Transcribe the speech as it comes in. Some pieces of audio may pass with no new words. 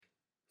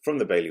From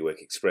the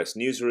Bailiwick Express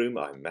newsroom,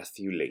 I'm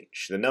Matthew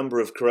Leach. The number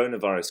of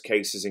coronavirus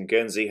cases in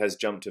Guernsey has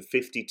jumped to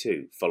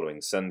 52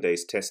 following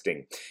Sunday's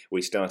testing.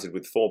 We started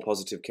with 4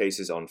 positive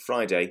cases on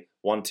Friday,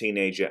 1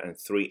 teenager and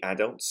 3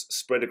 adults,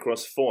 spread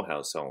across 4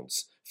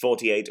 households.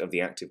 48 of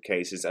the active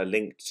cases are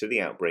linked to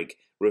the outbreak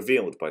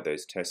revealed by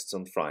those tests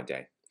on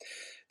Friday.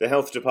 The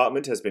Health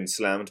Department has been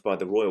slammed by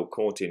the Royal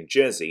Court in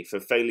Jersey for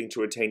failing to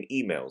retain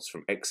emails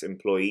from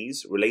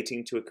ex-employees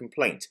relating to a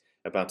complaint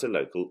about a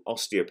local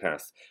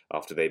osteopath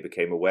after they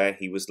became aware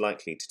he was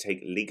likely to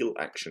take legal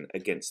action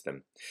against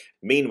them.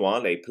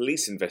 Meanwhile, a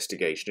police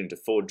investigation into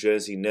 4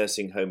 Jersey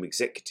nursing home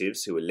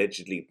executives who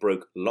allegedly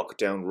broke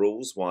lockdown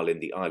rules while in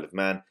the Isle of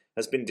Man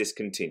has been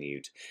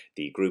discontinued.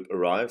 The group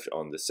arrived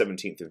on the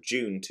 17th of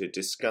June to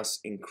discuss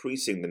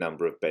increasing the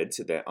number of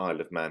beds at their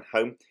Isle of Man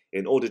home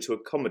in order to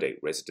accommodate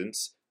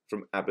residents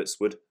from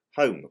Abbotswood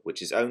Home,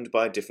 which is owned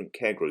by a different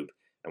care group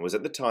and was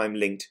at the time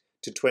linked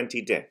to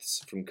 20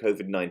 deaths from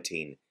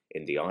COVID-19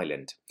 in the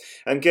island.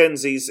 And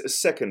Guernsey's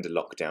second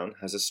lockdown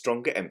has a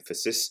stronger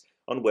emphasis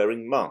on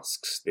wearing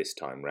masks this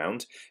time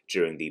round.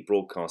 During the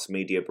broadcast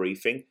media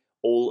briefing,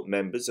 all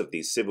members of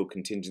the Civil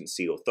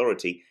Contingency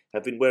Authority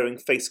have been wearing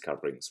face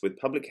coverings, with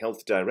Public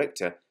Health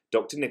Director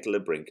Dr. Nicola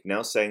Brink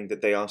now saying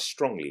that they are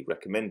strongly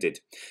recommended.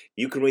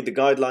 You can read the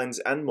guidelines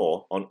and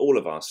more on all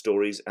of our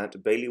stories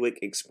at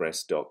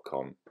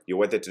bailiwickexpress.com. Your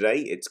weather today,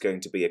 it's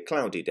going to be a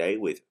cloudy day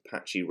with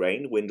patchy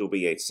rain. Wind will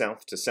be a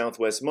south to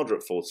southwest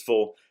moderate force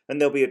 4, and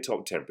there'll be a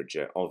top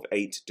temperature of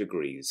 8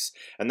 degrees.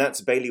 And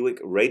that's Bailiwick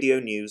Radio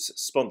News,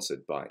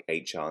 sponsored by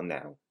HR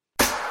Now.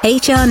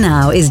 HR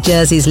Now is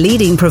Jersey's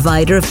leading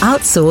provider of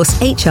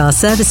outsourced HR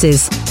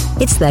services.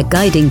 It's their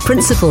guiding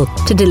principle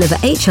to deliver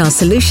HR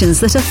solutions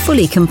that are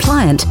fully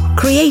compliant,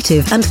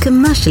 creative and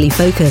commercially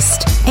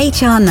focused.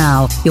 HR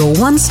Now, your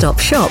one-stop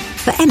shop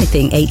for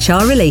anything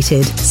HR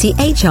related. See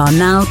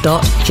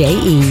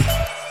hrnow.je.